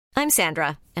I'm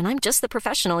Sandra, and I'm just the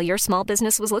professional your small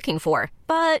business was looking for.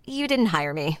 But you didn't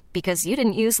hire me because you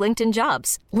didn't use LinkedIn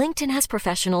Jobs. LinkedIn has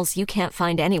professionals you can't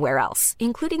find anywhere else,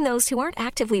 including those who aren't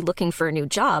actively looking for a new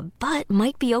job, but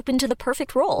might be open to the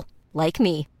perfect role, like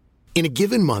me. In a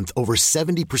given month, over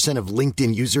 70% of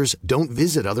LinkedIn users don't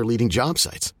visit other leading job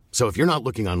sites. So if you're not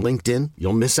looking on LinkedIn,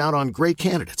 you'll miss out on great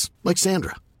candidates like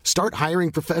Sandra. Start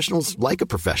hiring professionals like a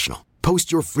professional.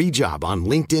 Post your free job on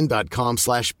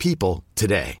linkedin.com/people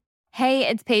today. Hey,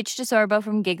 it's Paige DeSorbo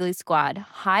from Giggly Squad.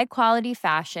 High quality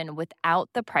fashion without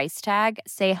the price tag.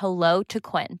 Say hello to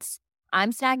Quince.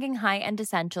 I'm snagging high-end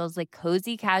essentials like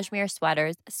cozy cashmere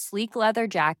sweaters, sleek leather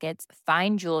jackets,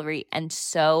 fine jewelry, and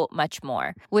so much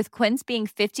more. With Quince being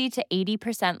 50 to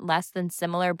 80% less than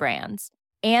similar brands.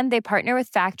 And they partner with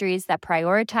factories that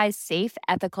prioritize safe,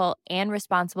 ethical, and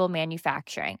responsible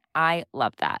manufacturing. I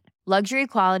love that. Luxury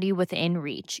quality within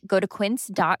reach. Go to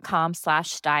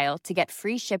quince.com/style to get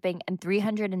free shipping and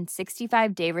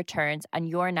 365-day returns on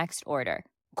your next order.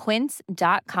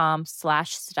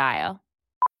 Quince.com/style.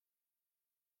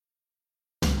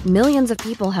 Millions of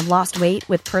people have lost weight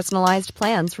with personalized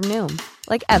plans from Noom.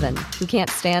 Like Evan, who can't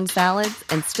stand salads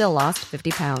and still lost 50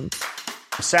 pounds.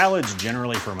 Salads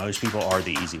generally for most people are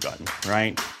the easy button,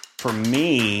 right? For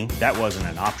me, that wasn't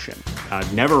an option. I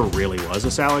never really was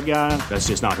a salad guy. That's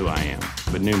just not who I am.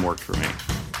 But Noom worked for me.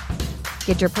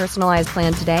 Get your personalized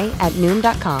plan today at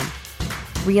Noom.com.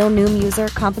 Real Noom user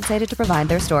compensated to provide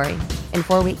their story. In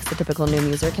 4 weeks, the typical Noom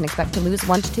user can expect to lose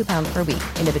 1 to 2 pounds per week.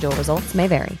 Individual results may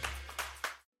vary.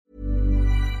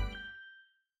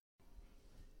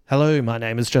 Hello, my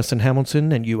name is Justin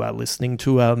Hamilton, and you are listening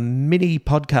to a mini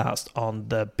podcast on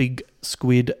the Big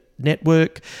Squid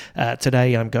Network.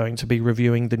 Today I'm going to be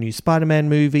reviewing the new Spider-Man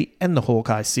movie and the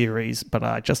Hawkeye series, but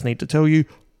I just need to tell you,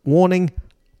 warning,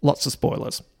 lots of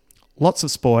spoilers. Lots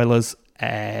of spoilers,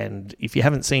 and if you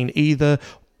haven't seen either,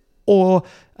 or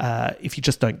if you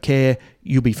just don't care,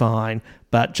 you'll be fine.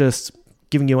 But just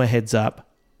giving you a heads up,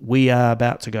 we are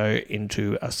about to go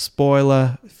into a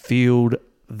spoiler-filled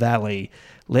valley.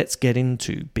 Let's get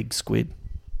into Big Squid.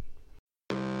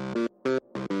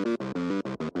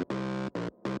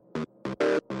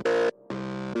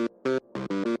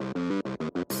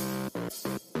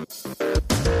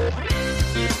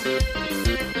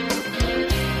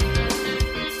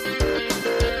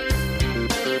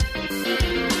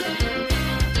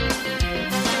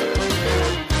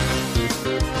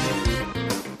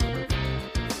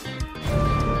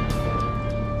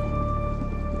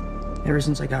 Ever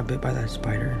since I got bit by that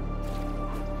spider,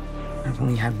 I've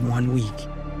only had 1 week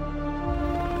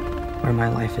where my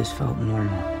life has felt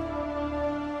normal.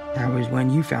 That was when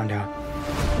you found out.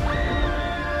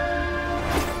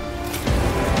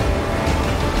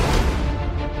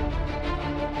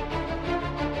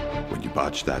 When you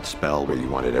botched that spell where you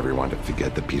wanted everyone to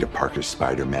forget the Peter Parker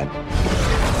Spider-Man,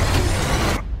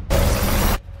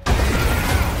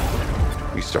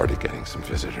 we started getting some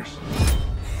visitors.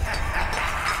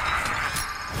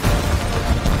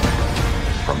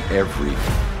 From every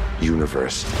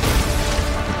universe.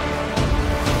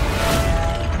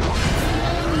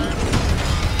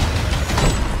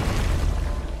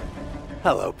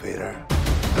 Hello, Peter.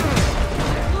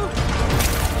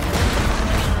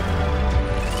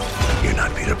 You're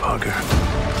not Peter Parker.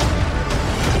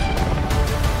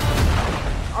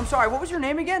 I'm sorry, what was your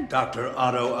name again? Dr.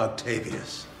 Otto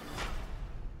Octavius.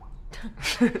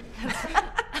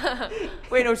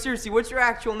 Wait, no, seriously, what's your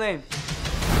actual name?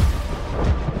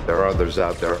 There are others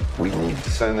out there. We need to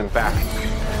send them back.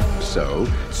 So,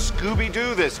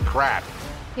 Scooby-Doo this crap.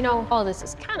 You know, all this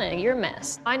is kind of your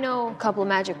mess. I know a couple of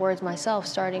magic words myself,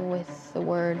 starting with the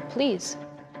word please.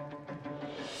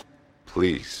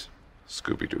 Please,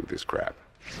 Scooby-Doo this crap.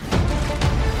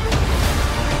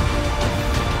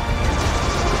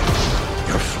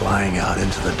 You're flying out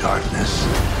into the darkness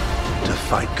to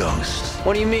fight ghosts.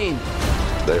 What do you mean?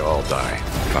 They all die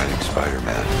fighting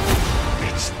Spider-Man.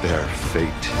 It's their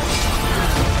fate.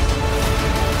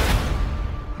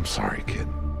 I'm sorry, kid.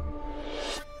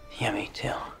 Yeah, me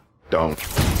too. Don't.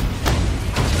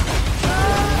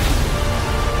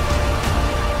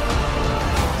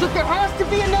 Look, there has to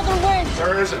be another way!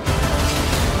 There isn't.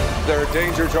 They're a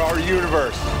danger to our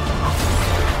universe.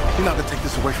 You're not gonna take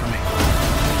this away from me.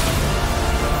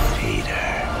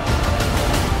 Peter,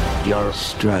 you're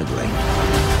struggling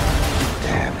to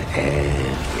have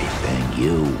everything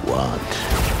you want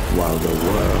while the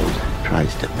world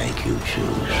tries to make you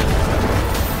choose.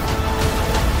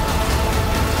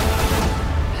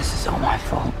 This is all my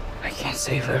fault. I can't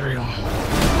save everyone.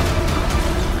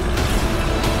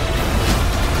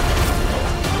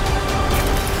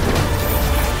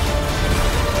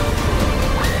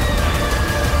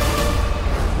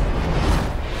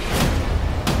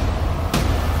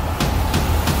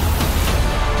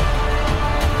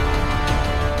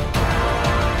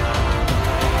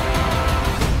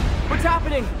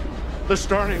 They're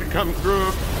starting to come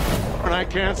through, and I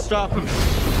can't stop them.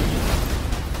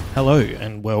 Hello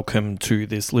and welcome to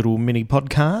this little mini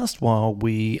podcast while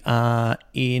we are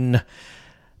in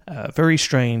a very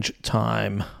strange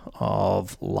time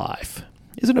of life.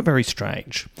 Isn't it very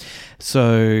strange?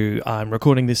 So I'm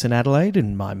recording this in Adelaide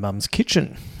in my mum's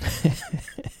kitchen.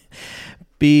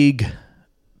 Big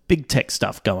tech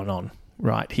stuff going on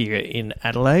right here in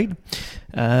Adelaide.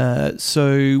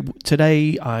 So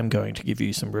today I'm going to give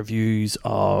you some reviews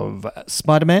of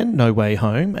Spider-Man No Way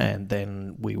Home, and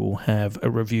then we will have a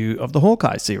review of the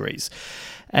Hawkeye series.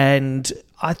 And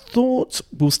I thought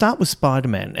we'll start with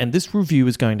Spider-Man, and this review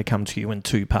is going to come to you in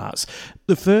two parts.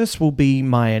 The first will be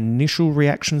my initial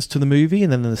reactions to the movie,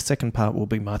 and then the second part will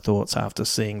be my thoughts after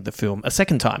seeing the film a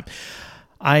second time.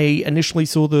 I initially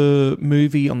saw the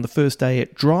movie on the first day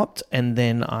it dropped, and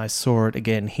then I saw it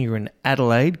again here in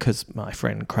Adelaide because my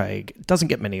friend Craig doesn't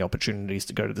get many opportunities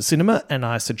to go to the cinema, and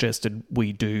I suggested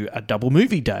we do a double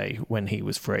movie day when he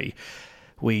was free.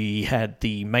 We had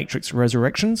The Matrix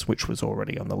Resurrections, which was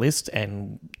already on the list,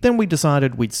 and then we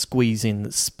decided we'd squeeze in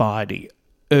Spidey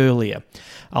earlier.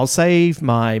 I'll save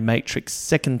my Matrix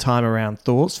second time around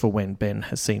thoughts for when Ben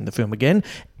has seen the film again.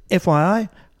 FYI,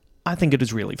 I think it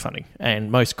is really funny,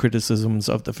 and most criticisms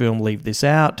of the film leave this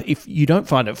out. If you don't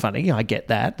find it funny, I get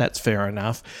that. That's fair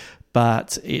enough.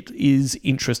 But it is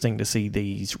interesting to see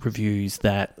these reviews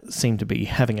that seem to be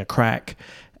having a crack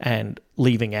and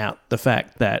leaving out the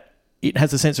fact that it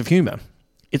has a sense of humour.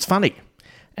 It's funny.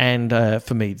 And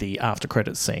for me, the after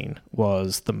credits scene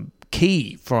was the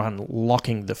key for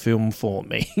unlocking the film for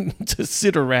me. To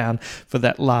sit around for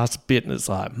that last bit and it's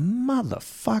like,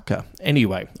 motherfucker.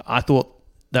 Anyway, I thought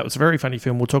that was a very funny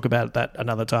film. We'll talk about that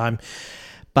another time.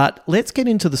 But let's get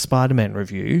into the Spider-Man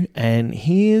review, and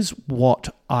here's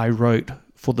what I wrote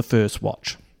for the first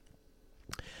watch.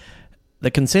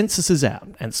 The consensus is out,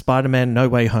 and Spider-Man No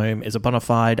Way Home is a bona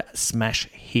fide smash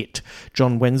hit.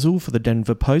 John Wenzel for the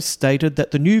Denver Post stated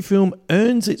that the new film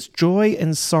earns its joy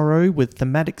and sorrow with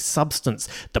thematic substance,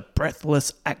 the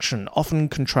breathless action often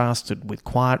contrasted with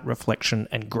quiet reflection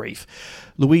and grief.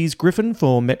 Louise Griffin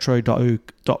for metro.co.uk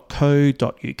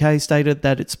stated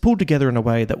that it's pulled together in a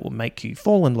way that will make you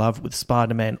fall in love with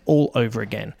Spider-Man all over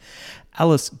again.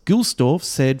 Alice Gilsdorf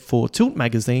said for Tilt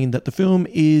magazine that the film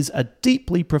is a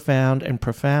deeply profound and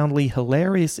profoundly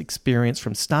hilarious experience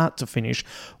from start to finish,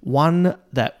 one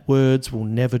that words will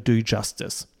never do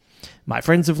justice. My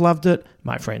friends have loved it,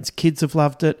 my friends' kids have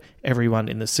loved it, everyone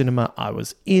in the cinema I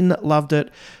was in loved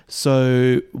it,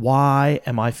 so why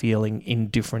am I feeling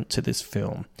indifferent to this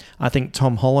film? I think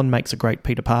Tom Holland makes a great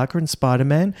Peter Parker in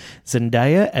Spider-Man,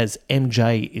 Zendaya as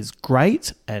MJ is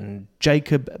great, and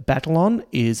Jacob Batalon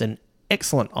is an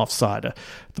excellent offsider.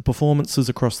 The performances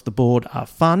across the board are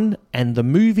fun, and the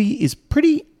movie is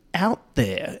pretty out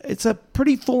there. It's a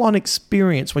pretty full-on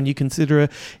experience when you consider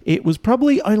it was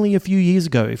probably only a few years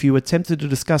ago. If you attempted to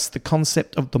discuss the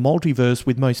concept of the multiverse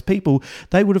with most people,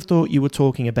 they would have thought you were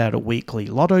talking about a weekly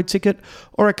lotto ticket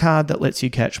or a card that lets you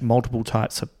catch multiple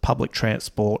types of public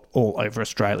transport all over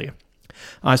Australia.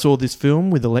 I saw this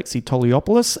film with Alexi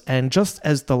Toliopoulos, and just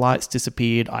as the lights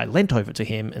disappeared, I leant over to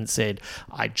him and said,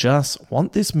 I just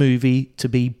want this movie to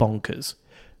be bonkers,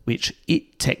 which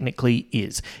it technically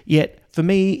is. Yet, for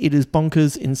me, it is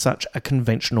bonkers in such a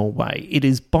conventional way. It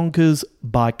is bonkers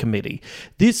by committee.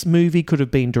 This movie could have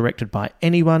been directed by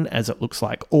anyone, as it looks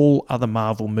like all other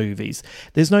Marvel movies.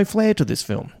 There's no flair to this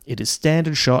film. It is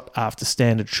standard shot after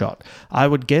standard shot. I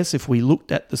would guess if we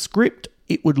looked at the script,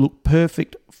 it would look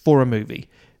perfect for a movie.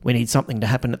 We need something to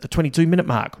happen at the 22-minute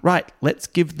mark. Right, let's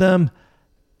give them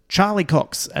Charlie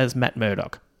Cox as Matt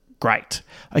Murdock. Great.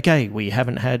 Okay, we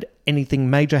haven't had anything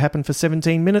major happen for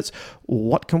 17 minutes.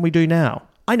 What can we do now?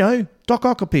 I know, Doc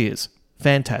Ock appears.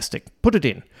 Fantastic. Put it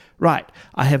in. Right,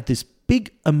 I have this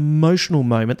big emotional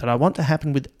moment that I want to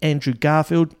happen with Andrew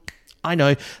Garfield. I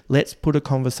know, let's put a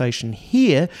conversation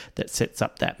here that sets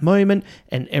up that moment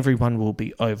and everyone will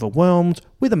be overwhelmed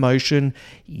with emotion.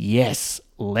 Yes,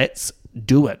 let's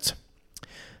do it.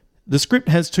 The script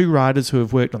has two writers who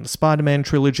have worked on the Spider-Man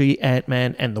trilogy,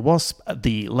 Ant-Man and the Wasp,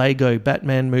 the Lego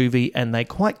Batman movie, and they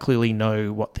quite clearly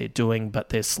know what they're doing, but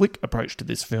their slick approach to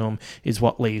this film is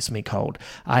what leaves me cold.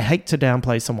 I hate to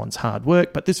downplay someone's hard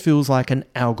work, but this feels like an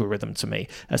algorithm to me,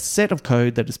 a set of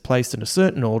code that is placed in a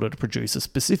certain order to produce a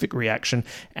specific reaction,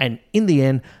 and in the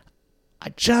end, I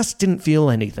just didn't feel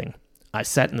anything. I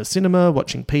sat in the cinema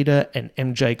watching Peter and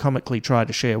MJ comically try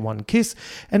to share one kiss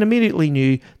and immediately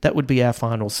knew that would be our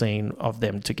final scene of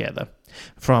them together.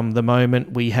 From the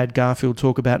moment we had Garfield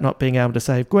talk about not being able to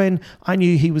save Gwen, I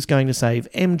knew he was going to save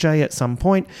MJ at some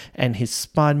point, and his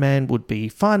Spider-Man would be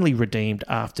finally redeemed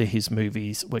after his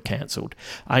movies were cancelled.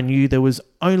 I knew there was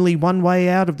only one way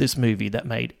out of this movie that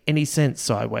made any sense,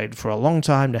 so I waited for a long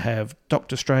time to have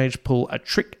Doctor Strange pull a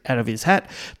trick out of his hat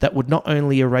that would not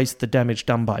only erase the damage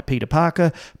done by Peter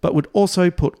Parker, but would also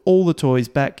put all the toys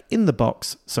back in the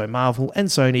box so Marvel and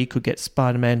Sony could get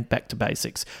Spider-Man back to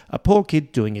basics. A poor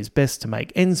kid doing his best to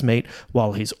make ends meet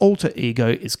while his alter ego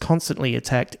is constantly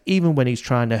attacked even when he's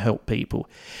trying to help people.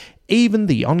 Even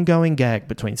the ongoing gag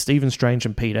between Stephen Strange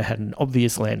and Peter had an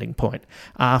obvious landing point.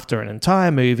 After an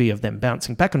entire movie of them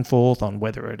bouncing back and forth on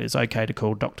whether it is okay to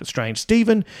call Doctor Strange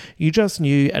Stephen, you just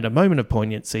knew at a moment of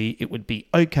poignancy it would be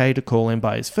okay to call him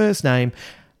by his first name,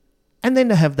 and then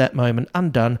to have that moment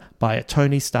undone by a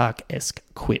Tony Stark-esque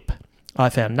quip. I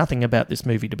found nothing about this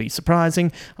movie to be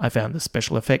surprising. I found the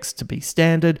special effects to be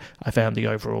standard. I found the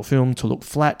overall film to look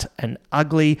flat and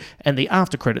ugly, and the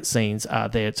after-credit scenes are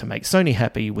there to make Sony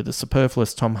happy with a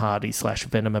superfluous Tom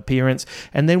Hardy/Venom appearance,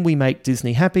 and then we make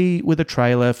Disney happy with a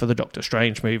trailer for the Doctor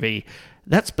Strange movie.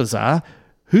 That's bizarre.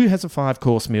 Who has a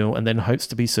 5-course meal and then hopes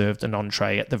to be served an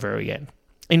entree at the very end?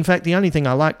 In fact, the only thing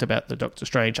I liked about the Doctor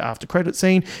Strange after-credit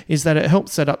scene is that it helped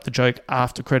set up the joke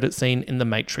after-credit scene in The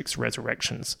Matrix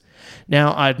Resurrections.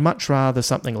 Now, I'd much rather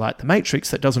something like The Matrix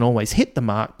that doesn't always hit the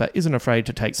mark but isn't afraid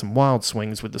to take some wild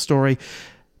swings with the story,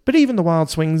 but even the wild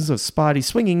swings of Spidey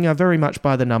swinging are very much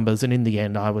by the numbers, and in the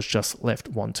end I was just left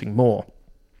wanting more.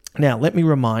 Now, let me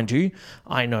remind you,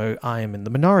 I know I am in the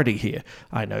minority here.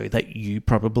 I know that you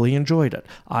probably enjoyed it.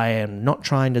 I am not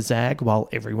trying to zag while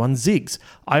everyone zigs.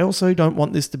 I also don't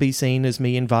want this to be seen as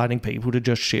me inviting people to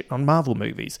just shit on Marvel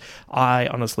movies. I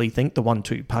honestly think the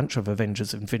 1-2 punch of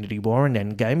Avengers Infinity War and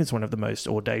Endgame is one of the most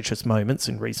audacious moments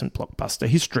in recent blockbuster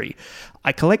history.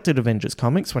 I collected Avengers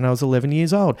comics when I was 11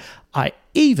 years old. I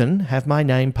even have my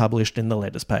name published in the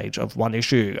letters page of one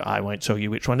issue. I won't tell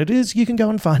you which one it is. You can go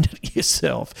and find it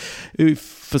yourself. If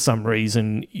for some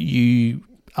reason you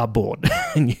are bored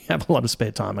and you have a lot of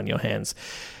spare time on your hands.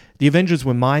 The Avengers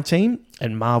were my team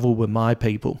and Marvel were my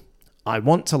people. I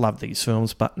want to love these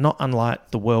films, but not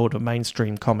unlike the world of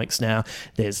mainstream comics now,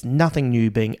 there's nothing new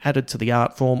being added to the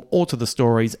art form or to the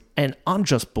stories, and I'm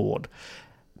just bored.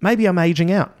 Maybe I'm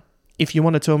aging out. If you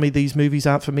want to tell me these movies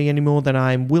aren't for me anymore, then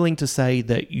I'm willing to say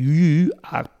that you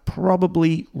are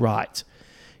probably right.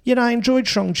 Yet I enjoyed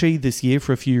Shang-Chi this year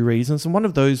for a few reasons, and one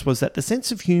of those was that the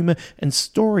sense of humour and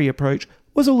story approach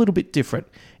was a little bit different.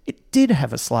 It did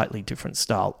have a slightly different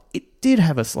style. It did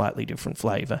have a slightly different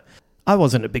flavour. I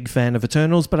wasn't a big fan of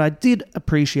Eternals, but I did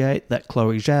appreciate that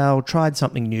Chloe Zhao tried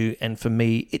something new, and for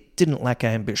me, it didn't lack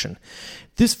ambition.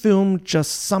 This film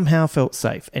just somehow felt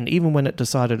safe, and even when it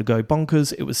decided to go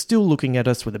bonkers, it was still looking at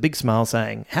us with a big smile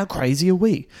saying, "How crazy are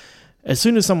we?" As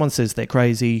soon as someone says they're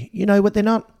crazy, you know what they're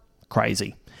not?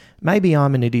 Crazy. Maybe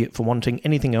I'm an idiot for wanting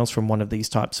anything else from one of these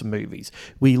types of movies.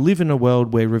 We live in a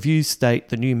world where reviews state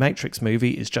the new Matrix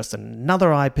movie is just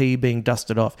another IP being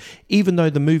dusted off, even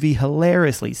though the movie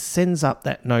hilariously sends up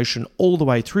that notion all the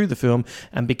way through the film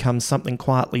and becomes something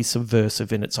quietly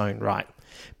subversive in its own right.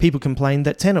 People complained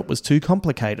that Tenet was too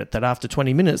complicated, that after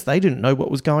 20 minutes they didn't know what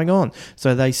was going on,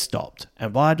 so they stopped.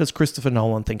 And why does Christopher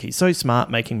Nolan think he's so smart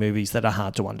making movies that are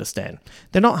hard to understand?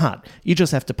 They're not hard, you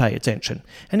just have to pay attention.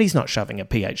 And he's not shoving a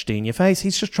PhD in your face,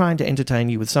 he's just trying to entertain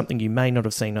you with something you may not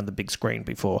have seen on the big screen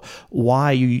before. Why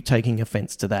are you taking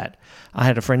offence to that? I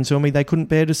had a friend tell me they couldn't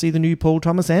bear to see the new Paul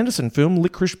Thomas Anderson film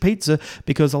Licorice Pizza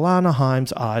because Alana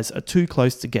Haim's eyes are too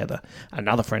close together.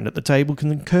 Another friend at the table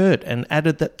concurred and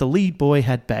added that the lead boy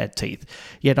had bad teeth.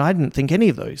 Yet I didn't think any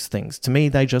of those things. To me,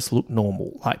 they just look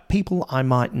normal, like people I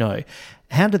might know.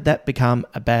 How did that become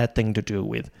a bad thing to deal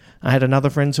with? I had another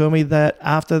friend tell me that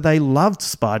after they loved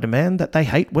Spider-Man, that they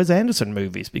hate Wes Anderson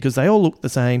movies because they all look the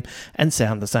same and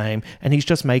sound the same, and he's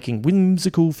just making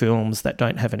whimsical films that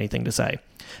don't have anything to say.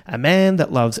 A man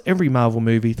that loves every Marvel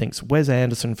movie thinks Wes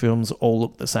Anderson films all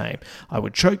look the same. I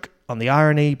would choke on the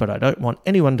irony, but I don't want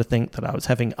anyone to think that I was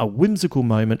having a whimsical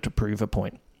moment to prove a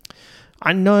point.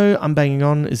 I know I'm banging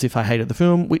on as if I hated the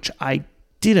film, which I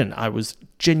didn't. I was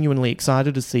genuinely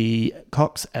excited to see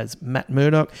Cox as Matt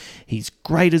Murdock. He's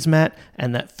great as Matt,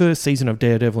 and that first season of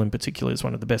Daredevil in particular is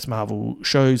one of the best Marvel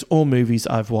shows or movies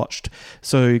I've watched.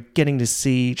 So getting to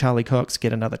see Charlie Cox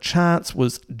get another chance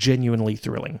was genuinely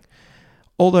thrilling.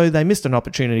 Although they missed an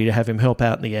opportunity to have him help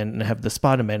out in the end and have the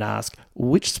Spider-Man ask,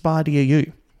 "Which Spidey are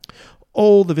you?"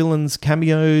 All the villains'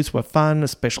 cameos were fun,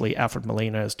 especially Alfred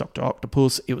Molina as Dr.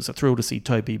 Octopus. It was a thrill to see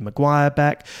Tobey Maguire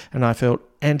back, and I felt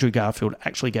Andrew Garfield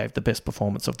actually gave the best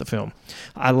performance of the film.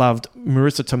 I loved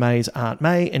Marissa Tomei's Aunt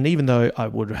May, and even though I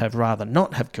would have rather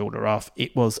not have killed her off,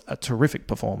 it was a terrific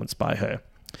performance by her.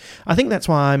 I think that's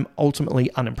why I'm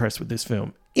ultimately unimpressed with this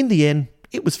film. In the end,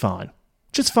 it was fine.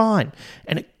 Just fine.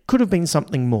 And it could have been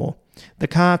something more. The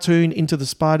cartoon Into the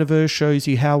Spider-Verse shows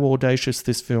you how audacious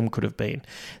this film could have been.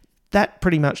 That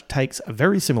pretty much takes a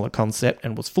very similar concept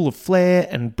and was full of flair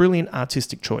and brilliant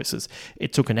artistic choices.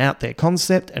 It took an out-there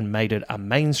concept and made it a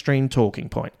mainstream talking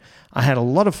point. I had a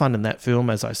lot of fun in that film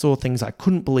as I saw things I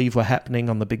couldn't believe were happening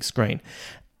on the big screen.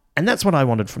 And that's what I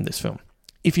wanted from this film.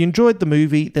 If you enjoyed the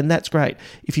movie, then that's great.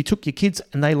 If you took your kids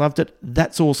and they loved it,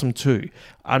 that's awesome too.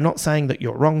 I'm not saying that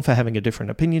you're wrong for having a different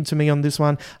opinion to me on this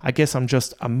one. I guess I'm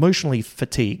just emotionally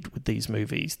fatigued with these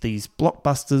movies, these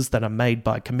blockbusters that are made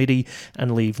by committee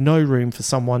and leave no room for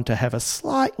someone to have a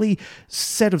slightly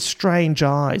set of strange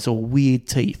eyes or weird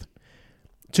teeth.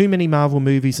 Too many Marvel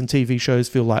movies and TV shows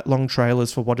feel like long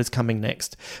trailers for what is coming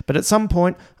next. But at some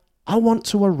point, I want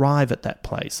to arrive at that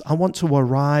place. I want to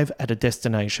arrive at a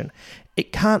destination.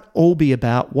 It can't all be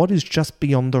about what is just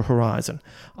beyond the horizon.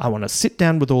 I want to sit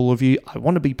down with all of you. I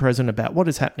want to be present about what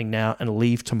is happening now and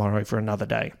leave tomorrow for another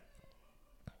day.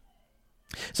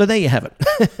 So there you have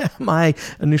it. My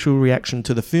initial reaction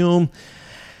to the film.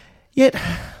 Yet,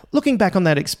 looking back on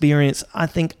that experience, I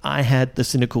think I had the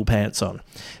cynical pants on.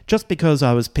 Just because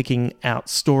I was picking out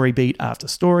story beat after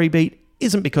story beat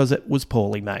isn't because it was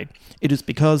poorly made. It is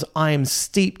because I am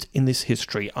steeped in this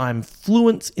history. I am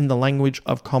fluent in the language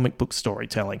of comic book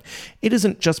storytelling. It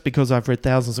isn't just because I've read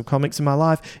thousands of comics in my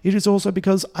life. It is also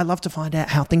because I love to find out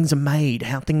how things are made,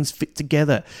 how things fit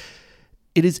together.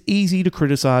 It is easy to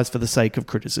criticize for the sake of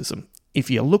criticism. If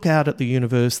you look out at the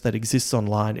universe that exists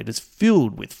online, it is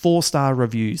filled with 4-star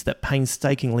reviews that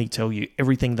painstakingly tell you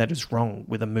everything that is wrong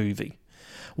with a movie.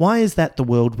 Why is that the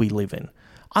world we live in?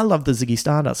 I love the Ziggy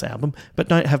Stardust album, but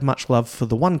don't have much love for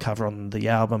the one cover on the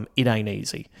album, It Ain't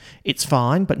Easy. It's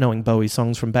fine, but knowing Bowie's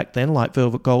songs from back then, like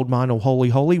Velvet Goldmine or Holy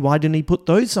Holy, why didn't he put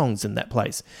those songs in that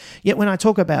place? Yet when I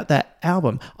talk about that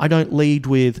album, I don't lead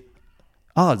with,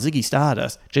 oh, Ziggy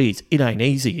Stardust, geez, It Ain't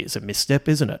Easy is a misstep,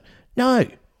 isn't it? No,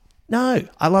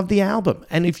 I love the album.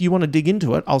 And if you want to dig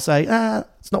into it, I'll say,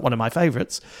 it's not one of my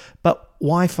favourites. But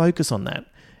why focus on that?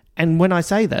 And when I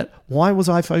say that, why was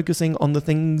I focusing on the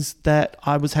things that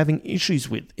I was having issues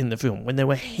with in the film when there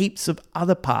were heaps of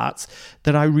other parts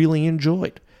that I really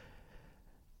enjoyed?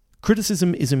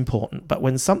 Criticism is important, but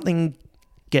when something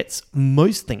gets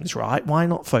most things right, why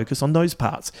not focus on those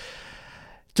parts?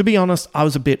 To be honest, I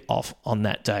was a bit off on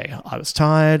that day. I was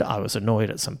tired, I was annoyed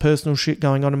at some personal shit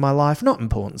going on in my life, not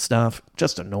important stuff,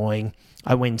 just annoying.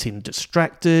 I went in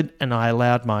distracted and I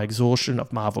allowed my exhaustion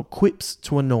of Marvel quips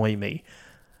to annoy me.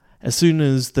 As soon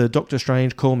as the Doctor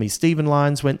Strange Call Me Stephen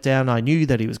lines went down, I knew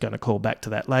that he was going to call back to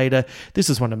that later. This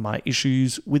is one of my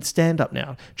issues with stand-up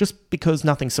now. Just because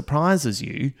nothing surprises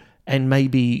you, and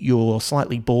maybe you're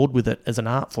slightly bored with it as an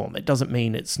art form, it doesn't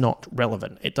mean it's not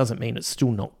relevant. It doesn't mean it's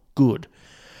still not good.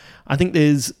 I think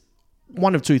there's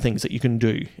one of two things that you can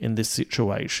do in this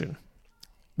situation.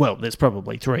 Well, there's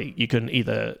probably three. You can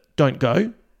either don't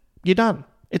go, you're done.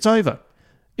 It's over.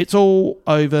 It's all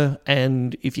over,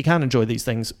 and if you can't enjoy these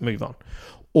things, move on.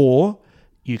 Or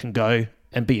you can go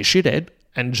and be a shithead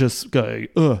and just go,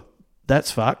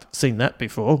 that's fucked, seen that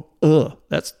before,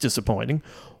 that's disappointing.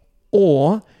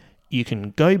 Or you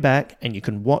can go back and you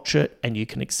can watch it and you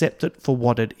can accept it for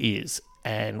what it is.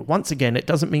 And once again, it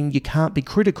doesn't mean you can't be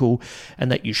critical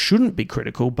and that you shouldn't be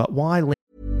critical, but why...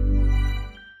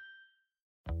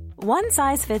 One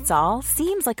size fits all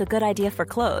seems like a good idea for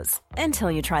clothes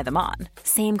until you try them on.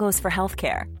 Same goes for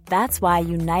healthcare. That's why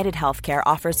United Healthcare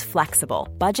offers flexible,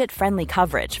 budget-friendly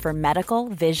coverage for medical,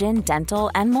 vision,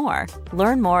 dental, and more.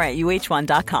 Learn more at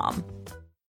uh1.com.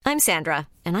 I'm Sandra,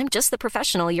 and I'm just the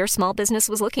professional your small business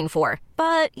was looking for.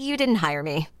 But you didn't hire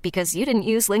me because you didn't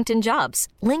use LinkedIn Jobs.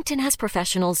 LinkedIn has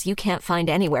professionals you can't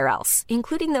find anywhere else,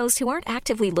 including those who aren't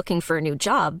actively looking for a new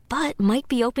job, but might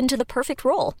be open to the perfect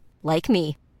role, like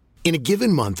me. In a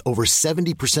given month, over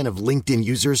 70% of LinkedIn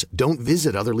users don't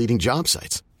visit other leading job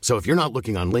sites. So if you're not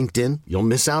looking on LinkedIn, you'll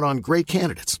miss out on great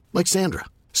candidates like Sandra.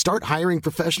 Start hiring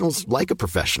professionals like a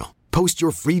professional. Post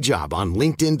your free job on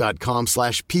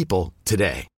linkedin.com/people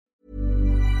today.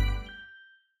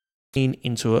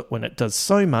 Into it when it does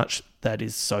so much that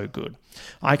is so good.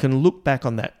 I can look back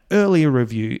on that earlier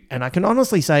review and I can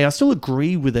honestly say I still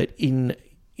agree with it in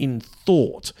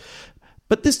thought.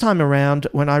 But this time around,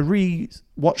 when I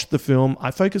re-watched the film,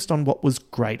 I focused on what was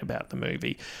great about the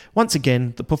movie. Once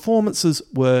again, the performances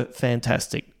were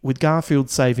fantastic, with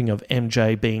Garfield's saving of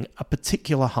MJ being a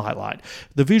particular highlight.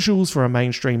 The visuals for a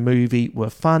mainstream movie were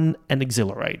fun and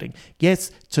exhilarating.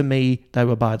 Yes, to me, they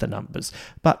were by the numbers.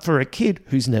 But for a kid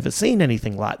who's never seen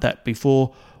anything like that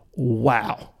before,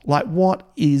 wow. Like, what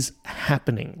is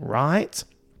happening, right?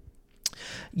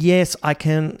 Yes, I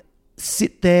can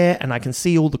sit there and I can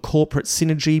see all the corporate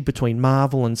synergy between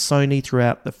Marvel and Sony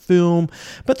throughout the film,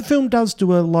 but the film does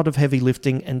do a lot of heavy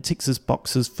lifting and ticks its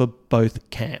boxes for both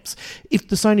camps. If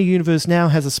the Sony universe now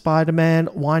has a Spider-Man,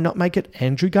 why not make it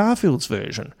Andrew Garfield's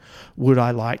version? Would I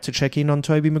like to check in on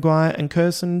Tobey Maguire and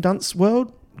Kirsten Dunst's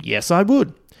world? Yes, I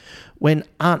would. When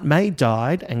Aunt May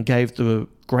died and gave the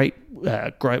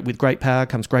with great power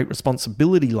comes great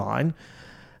responsibility line,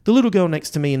 the little girl next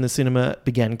to me in the cinema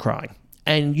began crying.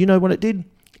 And you know what it did?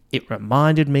 It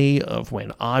reminded me of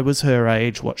when I was her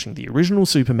age watching the original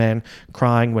Superman,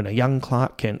 crying when a young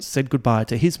Clark Kent said goodbye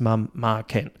to his mum, Ma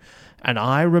Kent. And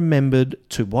I remembered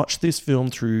to watch this film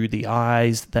through the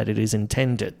eyes that it is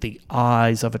intended, the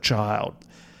eyes of a child.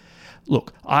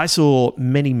 Look, I saw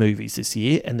many movies this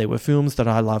year, and there were films that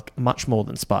I loved much more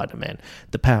than Spider-Man.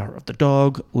 The Power of the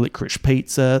Dog, Licorice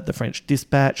Pizza, The French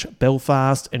Dispatch,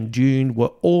 Belfast, and Dune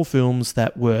were all films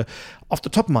that were, off the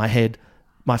top of my head,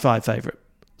 my 5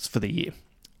 favourites for the year.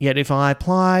 Yet if I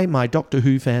apply my Doctor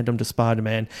Who fandom to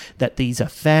Spider-Man, that these are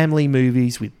family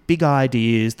movies with big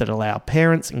ideas that allow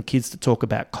parents and kids to talk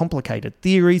about complicated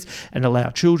theories and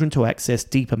allow children to access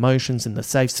deep emotions in the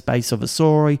safe space of a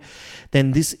story,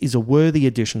 then this is a worthy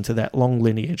addition to that long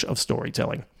lineage of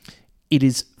storytelling. It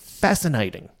is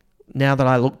fascinating, now that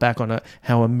I look back on it,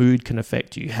 how a mood can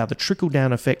affect you, how the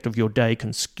trickle-down effect of your day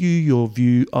can skew your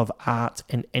view of art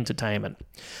and entertainment.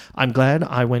 I'm glad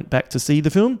I went back to see the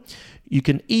film. You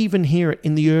can even hear it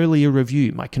in the earlier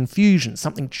review, my confusion,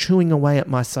 something chewing away at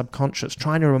my subconscious,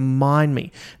 trying to remind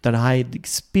me that I had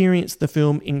experienced the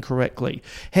film incorrectly.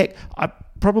 Heck, I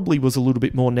probably was a little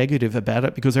bit more negative about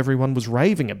it because everyone was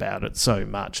raving about it so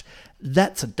much.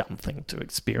 That's a dumb thing to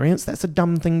experience. That's a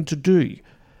dumb thing to do.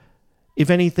 If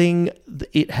anything,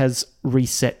 it has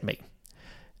reset me.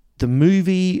 The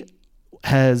movie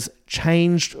has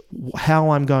changed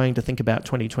how I'm going to think about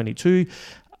 2022.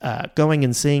 Going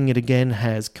and seeing it again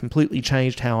has completely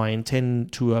changed how I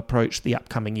intend to approach the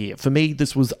upcoming year. For me,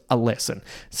 this was a lesson.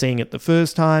 Seeing it the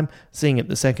first time, seeing it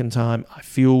the second time, I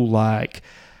feel like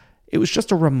it was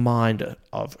just a reminder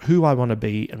of who I want to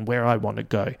be and where I want to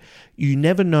go. You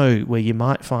never know where you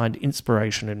might find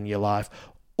inspiration in your life.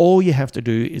 All you have to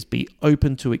do is be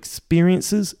open to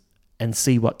experiences and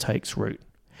see what takes root.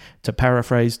 To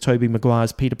paraphrase Tobey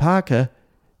Maguire's Peter Parker,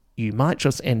 you might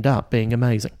just end up being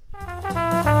amazing.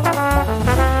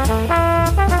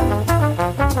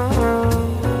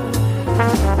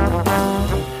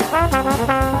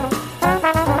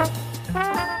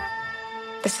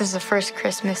 This is the first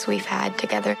Christmas we've had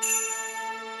together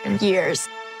in years.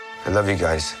 I love you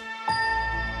guys.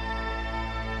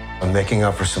 I'm making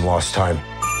up for some lost time.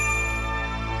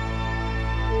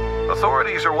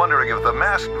 Authorities are wondering if the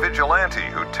masked vigilante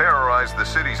who terrorized the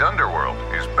city's underworld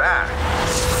is back.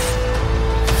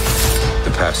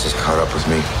 The past has caught up with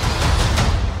me.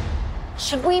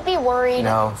 Should we be worried?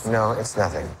 No, it's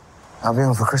nothing. I'll be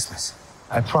home for Christmas.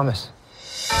 I promise.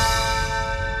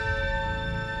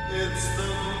 It's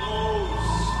the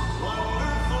most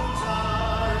wonderful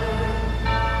time.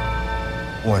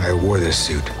 When I wore this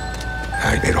suit,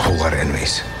 I made a whole lot of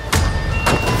enemies.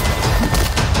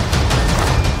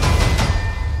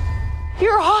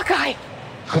 You're a Hawkeye.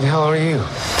 Who the hell are you?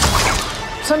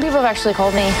 Some people have actually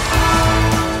called me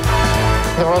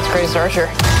the world's greatest archer.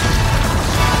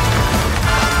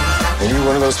 Are you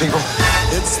one of those people?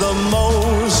 It's the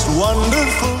most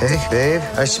wonderful. Hey, babe,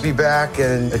 I should be back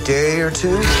in a day or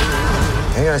two.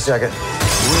 Hang on a second.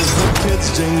 With the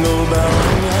kids jingle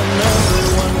belling and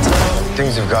everyone telling.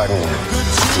 Things have gotten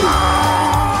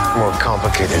more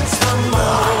complicated. It's the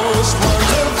most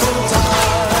wonderful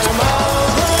time of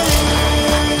the year.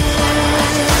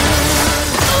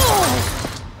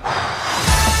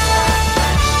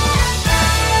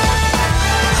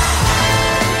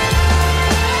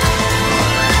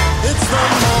 It's the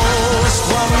most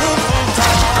wonderful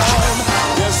time.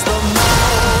 Yes, the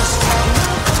most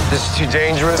wonderful. This is too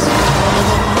dangerous.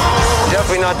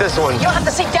 Definitely not this one. You don't have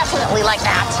to say definitely like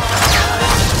that.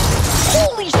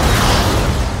 Holy shit!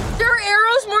 There are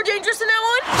arrows more dangerous than that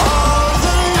one?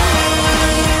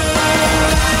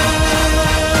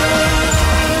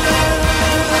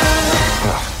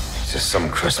 It's just some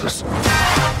Christmas.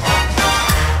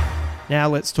 Now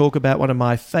let's talk about one of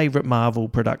my favourite Marvel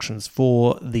productions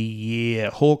for the year.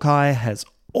 Hawkeye has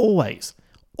always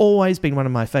been one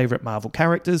of my favourite Marvel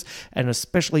characters, and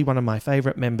especially one of my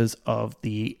favourite members of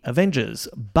the Avengers.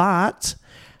 But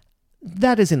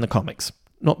that is in the comics,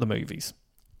 not the movies.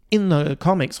 In the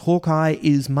comics, Hawkeye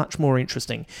is much more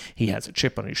interesting. He has a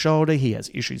chip on his shoulder, he has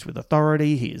issues with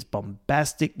authority, he is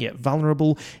bombastic yet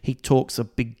vulnerable, he talks a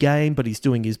big game, but he's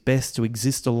doing his best to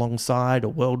exist alongside a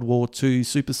World War II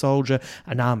super soldier,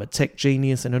 an armored tech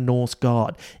genius, and a Norse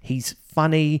god. He's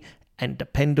funny and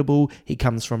dependable, he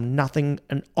comes from nothing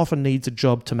and often needs a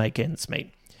job to make ends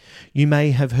meet. You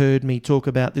may have heard me talk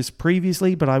about this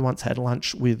previously, but I once had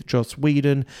lunch with Joss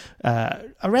Whedon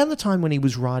around the time when he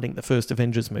was writing the first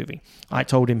Avengers movie. I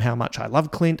told him how much I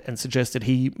love Clint and suggested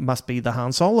he must be the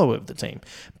Han Solo of the team.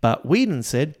 But Whedon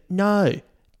said, no,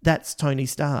 that's Tony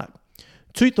Stark.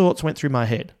 Two thoughts went through my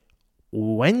head.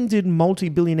 When did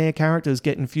multi-billionaire characters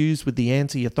get infused with the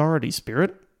anti-authority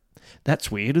spirit?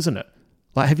 That's weird, isn't it?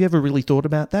 Like, have you ever really thought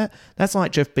about that? That's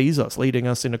like Jeff Bezos leading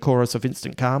us in a chorus of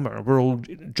instant karma, and we're all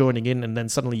joining in, and then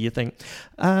suddenly you think,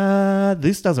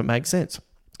 this doesn't make sense.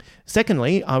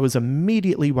 Secondly, I was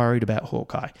immediately worried about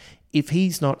Hawkeye. If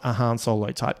he's not a Han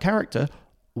Solo type character,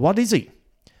 what is he?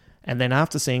 And then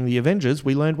after seeing the Avengers,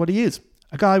 we learned what he is.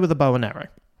 A guy with a bow and arrow.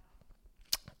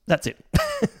 That's it.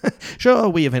 Sure,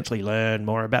 we eventually learn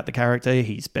more about the character.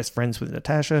 He's best friends with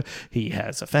Natasha. He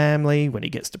has a family. When he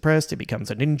gets depressed, he becomes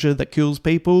a ninja that kills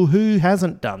people. Who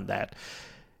hasn't done that?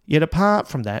 Yet apart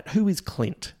from that, who is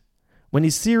Clint? When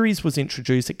his series was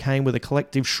introduced, it came with a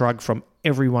collective shrug from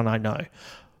everyone I know.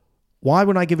 Why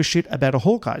would I give a shit about a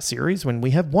Hawkeye series when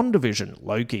we have WandaVision,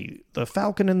 Loki, the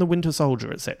Falcon and the Winter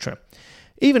Soldier, etc.?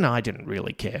 Even I didn't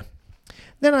really care.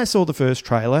 Then I saw the first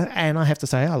trailer, and I have to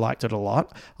say I liked it a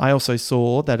lot. I also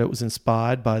saw that it was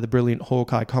inspired by the brilliant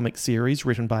Hawkeye comic series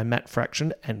written by Matt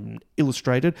Fraction and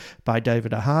illustrated by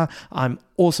David Aja. I'm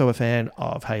also a fan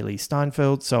of Haley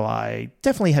Steinfeld, so I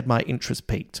definitely had my interest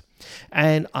piqued.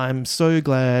 And I'm so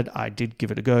glad I did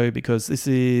give it a go, because this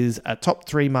is a top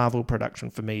 3 Marvel production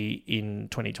for me in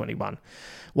 2021.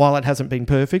 While it hasn't been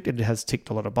perfect, it has ticked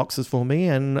a lot of boxes for me,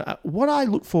 and what I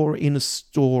look for in a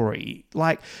story.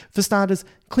 Like, for starters,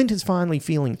 Clint is finally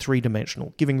feeling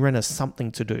three-dimensional, giving Renner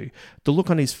something to do. The look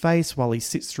on his face while he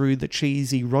sits through the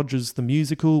cheesy Rogers the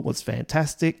Musical was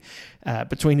fantastic.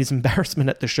 Between his embarrassment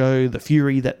at the show, the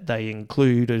fury that they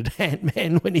included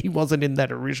Ant-Man when he wasn't in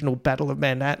that original Battle of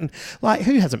Manhattan. Like,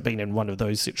 who hasn't been in one of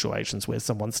those situations where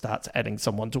someone starts adding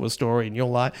someone to a story and you're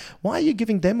like, why are you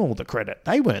giving them all the credit?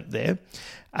 They weren't there.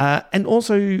 And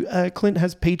also, Clint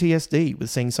has PTSD with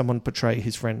seeing someone portray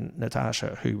his friend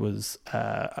Natasha, who was,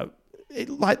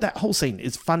 like, that whole scene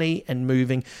is funny and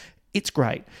moving. It's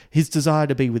great. His desire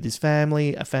to be with his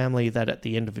family, a family that at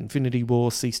the end of Infinity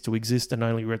War ceased to exist and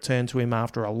only returned to him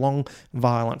after a long,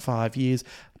 violent 5 years,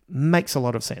 makes a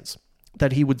lot of sense.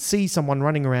 That he would see someone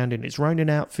running around in his Ronin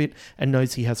outfit and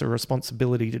knows he has a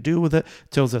responsibility to deal with it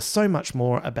tells us so much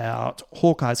more about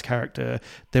Hawkeye's character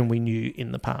than we knew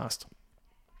in the past.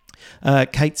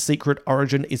 Kate's secret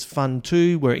origin is fun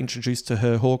too. We're introduced to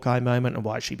her Hawkeye moment and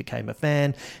why she became a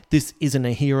fan. This isn't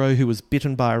a hero who was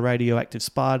bitten by a radioactive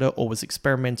spider or was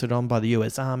experimented on by the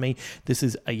US Army. This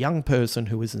is a young person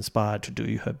who is inspired to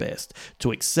do her best,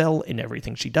 to excel in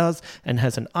everything she does, and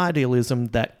has an idealism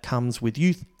that comes with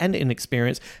youth and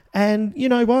inexperience. And you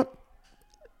know what?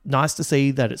 Nice to see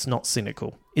that it's not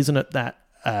cynical. Isn't it that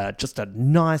just a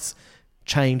nice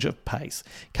change of pace?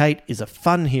 Kate is a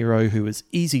fun hero who is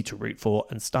easy to root for,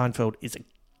 and Steinfeld is a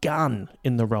gun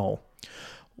in the role.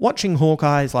 Watching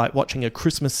Hawkeye is like watching a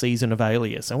Christmas season of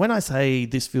Alias, and when I say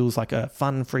this feels like a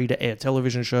fun free-to-air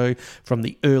television show from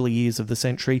the early years of the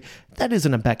century, that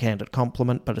isn't a backhanded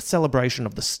compliment, but a celebration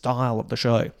of the style of the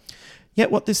show. Yet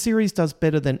what this series does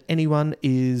better than anyone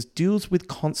is deals with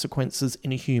consequences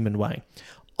in a human way.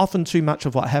 Often too much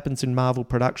of what happens in Marvel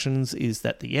productions is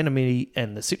that the enemy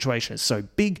and the situation is so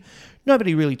big,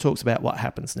 nobody really talks about what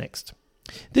happens next.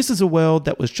 This is a world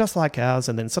that was just like ours,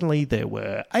 and then suddenly there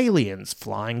were aliens,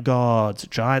 flying gods,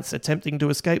 giants attempting to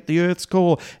escape the Earth's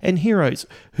core, and heroes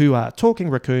who are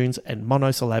talking raccoons and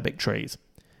monosyllabic trees.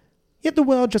 Yet the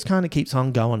world just kind of keeps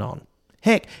on going on.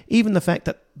 Heck, even the fact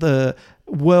that the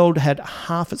world had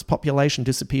half its population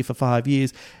disappear for 5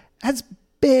 years has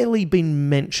barely been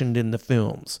mentioned in the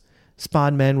films.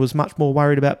 Spider-Man was much more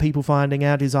worried about people finding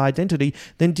out his identity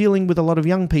than dealing with a lot of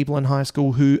young people in high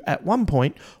school who, at one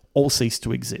point, all ceased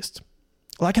to exist.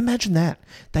 Like, imagine that.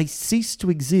 They ceased to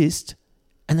exist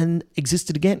and then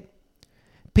existed again.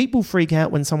 People freak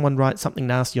out when someone writes something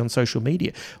nasty on social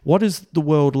media. What is the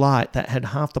world like that had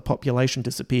half the population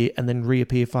disappear and then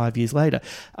reappear 5 years later?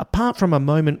 Apart from a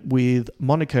moment with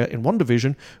Monica in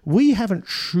WandaVision, we haven't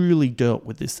truly dealt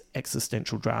with this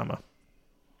existential drama.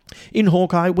 In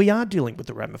Hawkeye, we are dealing with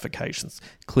the ramifications.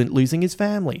 Clint losing his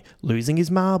family, losing his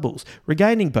marbles,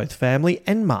 regaining both family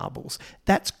and marbles.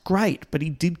 That's great, but he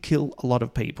did kill a lot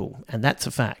of people, and that's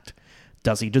a fact.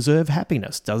 Does he deserve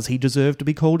happiness? Does he deserve to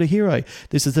be called a hero?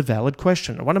 This is a valid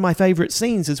question. One of my favourite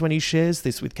scenes is when he shares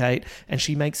this with Kate and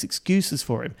she makes excuses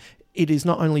for him. It is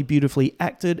not only beautifully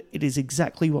acted, it is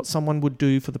exactly what someone would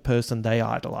do for the person they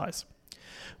idolise.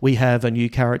 We have a new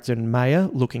character in Maya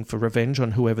looking for revenge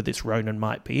on whoever this Ronin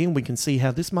might be, and we can see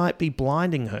how this might be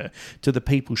blinding her to the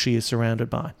people she is surrounded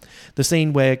by. The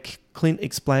scene where Clint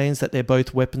explains that they're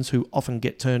both weapons who often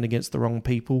get turned against the wrong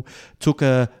people took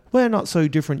a "we're not so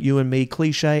different you and me"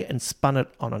 cliche and spun it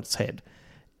on its head.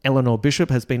 Eleanor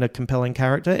Bishop has been a compelling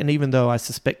character, and even though I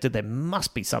suspected there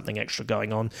must be something extra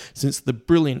going on since the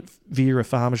brilliant Vera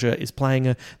Farmiga is playing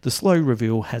her, the slow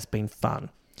reveal has been fun.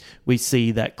 We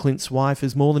see that Clint's wife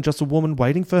is more than just a woman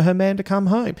waiting for her man to come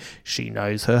home. She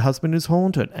knows her husband is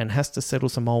haunted and has to settle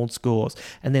some old scores.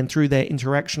 And then through their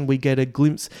interaction, we get a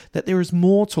glimpse that there is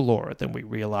more to Laura than we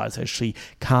realise as she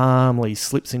calmly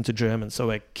slips into German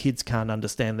so her kids can't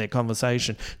understand their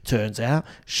conversation. Turns out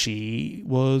she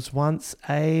was once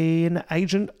an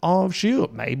agent of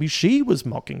S.H.I.E.L.D. Maybe she was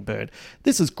Mockingbird.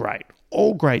 This is great.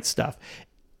 All great stuff.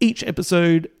 Each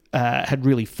episode had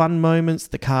really fun moments.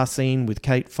 The car scene with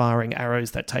Kate firing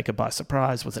arrows that take her by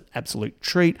surprise was an absolute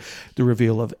treat. The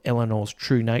reveal of Eleanor's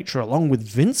true nature, along with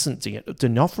Vincent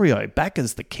D'Onofrio back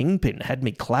as the Kingpin, had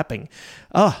me clapping.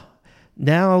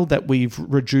 Now that we've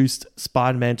reduced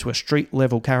Spider-Man to a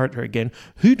street-level character again,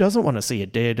 who doesn't want to see a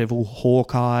Daredevil,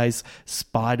 Hawkeye's,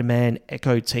 Spider-Man,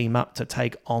 Echo team up to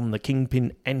take on the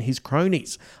Kingpin and his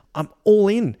cronies? I'm all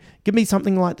in. Give me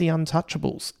something like the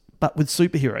Untouchables, but with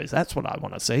superheroes. That's what I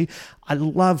want to see. I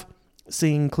love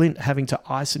seeing Clint having to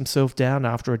ice himself down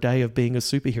after a day of being a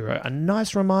superhero. A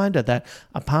nice reminder that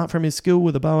apart from his skill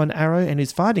with a bow and arrow and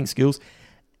his fighting skills,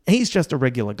 he's just a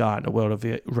regular guy in a world of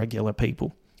regular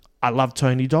people. I love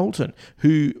Tony Dalton,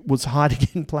 who was hiding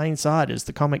in plain sight as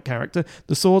the comic character,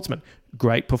 the Swordsman.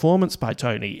 Great performance by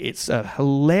Tony. It's a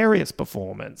hilarious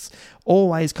performance.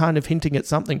 Always kind of hinting at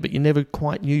something, but you never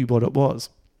quite knew what it was.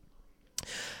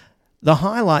 The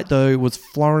highlight, though, was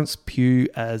Florence Pugh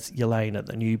as Yelena,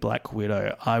 the new Black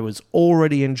Widow. I was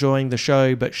already enjoying the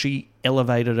show, but she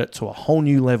elevated it to a whole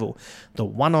new level. The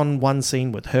one-on-one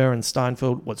scene with her and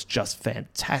Steinfeld was just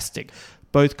fantastic.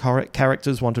 Both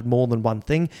characters wanted more than one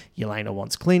thing. Yelena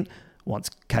wants Clint, wants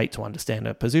Kate to understand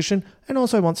her position, and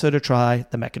also wants her to try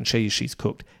the mac and cheese she's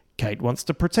cooked. Kate wants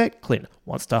to protect Clint,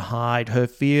 wants to hide her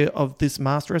fear of this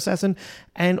master assassin,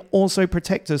 and also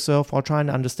protect herself while trying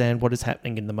to understand what is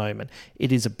happening in the moment.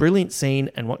 It is a brilliant scene,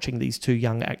 and watching these two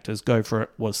young actors go for it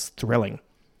was thrilling.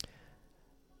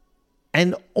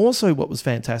 And also what was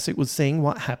fantastic was seeing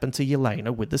what happened to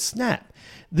Yelena with the snap.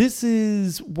 This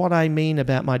is what I mean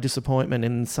about my disappointment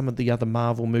in some of the other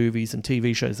Marvel movies and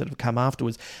TV shows that have come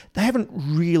afterwards. They haven't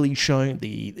really shown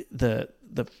the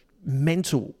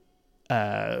mental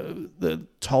the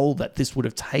toll that this would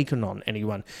have taken on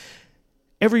anyone.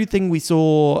 Everything we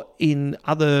saw in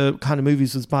other kind of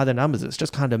movies was by the numbers. It's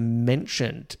just kind of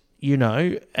mentioned,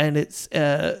 and it's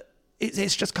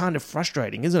just kind of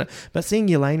frustrating, isn't it? But seeing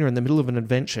Yelena in the middle of an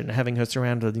adventure and having her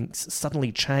surroundings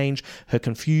suddenly change, her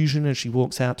confusion as she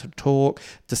walks out to talk,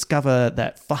 discover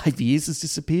that 5 years has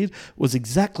disappeared, was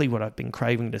exactly what I've been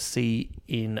craving to see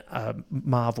in a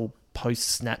Marvel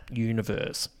post-Snap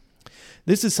universe.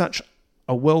 This is such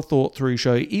a well-thought-through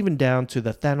show, even down to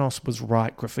the Thanos was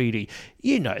right graffiti.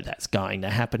 You know that's going to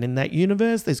happen in that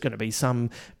universe. There's going to be some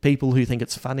people who think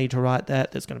it's funny to write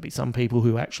that. There's going to be some people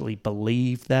who actually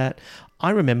believe that. I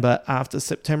remember after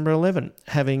September 11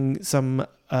 having some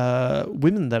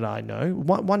women that I know,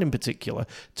 one in particular,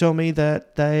 tell me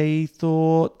that they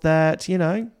thought that,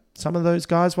 some of those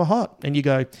guys were hot. And you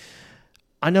go,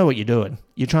 I know what you're doing.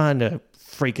 You're trying to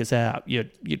freak us out. You're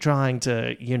trying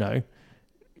to,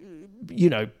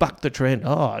 buck the trend.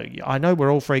 Oh, I know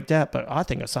we're all freaked out, but I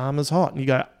think Osama's hot. And you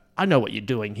go, I know what you're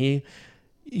doing here.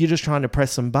 You're just trying to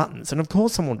press some buttons. And of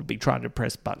course someone would be trying to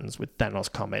press buttons with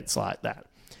Thanos comments like that.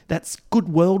 That's good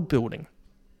world building.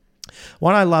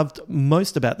 What I loved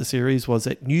most about the series was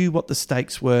it knew what the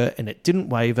stakes were and it didn't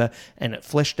waver, and it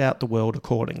fleshed out the world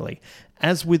accordingly.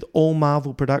 As with all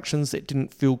Marvel productions, it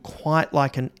didn't feel quite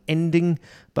like an ending,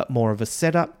 but more of a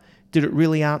setup. Did it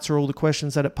really answer all the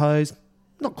questions that it posed?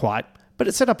 Not quite, But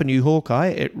it set up a new Hawkeye.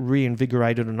 It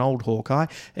reinvigorated an old Hawkeye.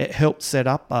 It helped set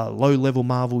up a low-level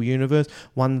Marvel universe,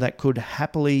 one that could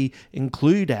happily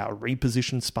include our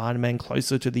repositioned Spider-Man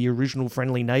closer to the original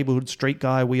friendly neighborhood street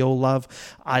guy we all love.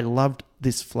 I loved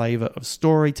this flavor of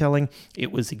storytelling.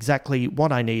 It was exactly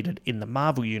what I needed in the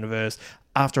Marvel universe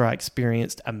after I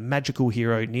experienced a magical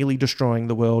hero nearly destroying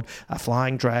the world, a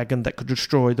flying dragon that could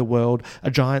destroy the world,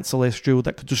 a giant celestial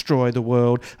that could destroy the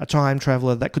world, a time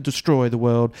traveler that could destroy the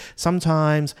world.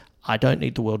 Sometimes I don't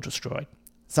need the world destroyed.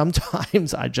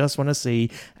 Sometimes I just want to see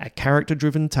a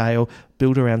character-driven tale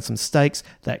built around some stakes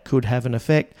that could have an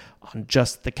effect on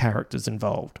just the characters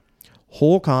involved.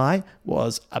 Hawkeye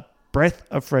was a breath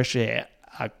of fresh air,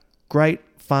 a great,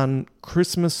 fun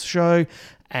Christmas show,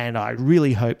 and I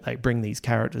really hope they bring these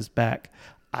characters back.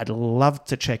 I'd love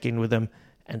to check in with them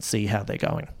and see how they're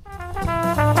going.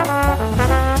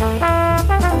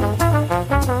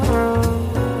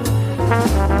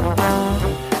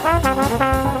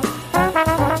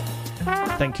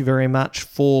 Thank you very much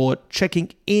for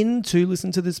checking in to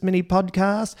listen to this mini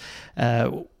podcast. I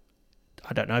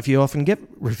don't know if you often get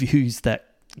reviews that,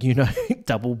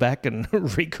 double back and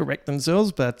recorrect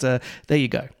themselves, but there you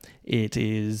go. It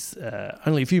is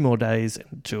only a few more days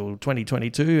until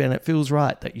 2022, and it feels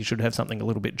right that you should have something a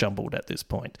little bit jumbled at this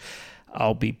point.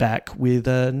 I'll be back with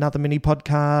another mini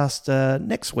podcast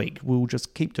next week. We'll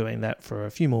just keep doing that for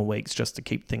a few more weeks just to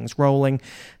keep things rolling.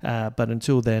 But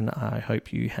until then, I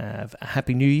hope you have a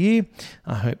happy new year.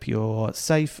 I hope you're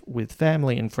safe with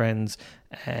family and friends,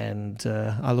 and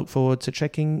I look forward to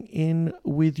checking in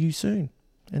with you soon.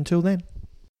 Until then.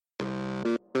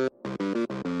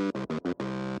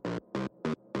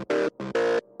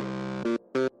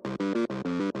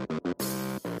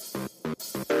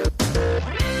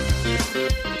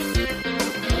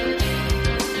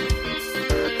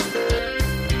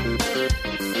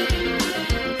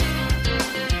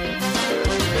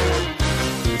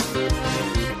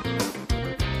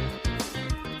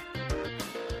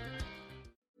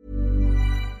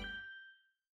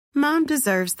 Mom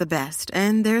deserves the best,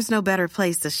 and there's no better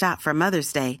place to shop for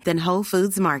Mother's Day than Whole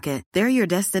Foods Market. They're your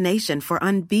destination for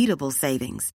unbeatable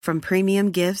savings, from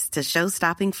premium gifts to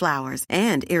show-stopping flowers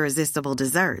and irresistible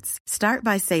desserts. Start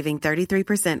by saving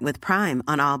 33% with Prime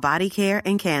on all body care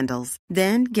and candles.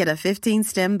 Then get a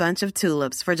 15-stem bunch of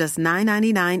tulips for just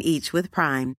 $9.99 each with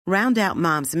Prime. Round out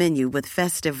Mom's menu with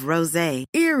festive rosé,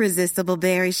 irresistible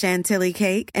berry chantilly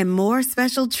cake, and more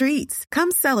special treats.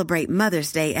 Come celebrate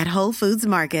Mother's Day at Whole Foods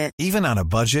Market. Even on a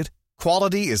budget,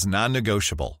 quality is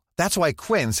non-negotiable. That's why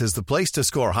Quince is the place to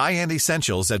score high-end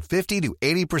essentials at 50 to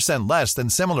 80% less than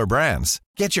similar brands.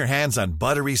 Get your hands on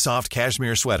buttery soft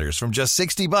cashmere sweaters from just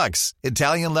 $60,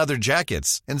 Italian leather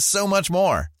jackets, and so much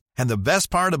more. And the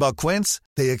best part about Quince,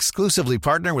 they exclusively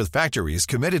partner with factories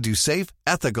committed to safe,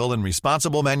 ethical, and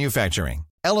responsible manufacturing.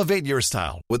 Elevate your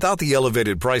style without the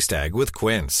elevated price tag with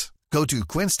Quince. Go to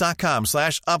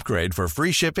quince.com/upgrade for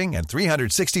free shipping and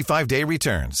 365-day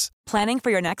returns. Planning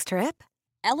for your next trip?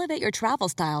 Elevate your travel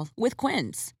style with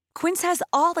Quince. Quince has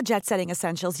all the jet-setting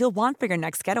essentials you'll want for your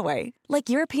next getaway, like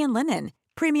European linen,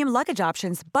 premium luggage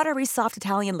options, buttery soft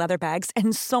Italian leather bags,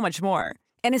 and so much more.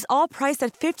 And is all priced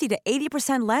at 50 to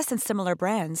 80% less than similar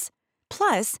brands.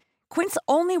 Plus, Quince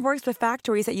only works with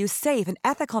factories that use safe and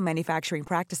ethical manufacturing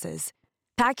practices.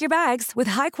 Pack your bags with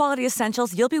high-quality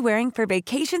essentials you'll be wearing for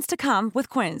vacations to come with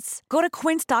Quince. Go to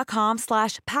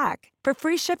quince.com/pack for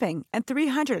free shipping and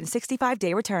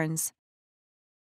 365-day returns.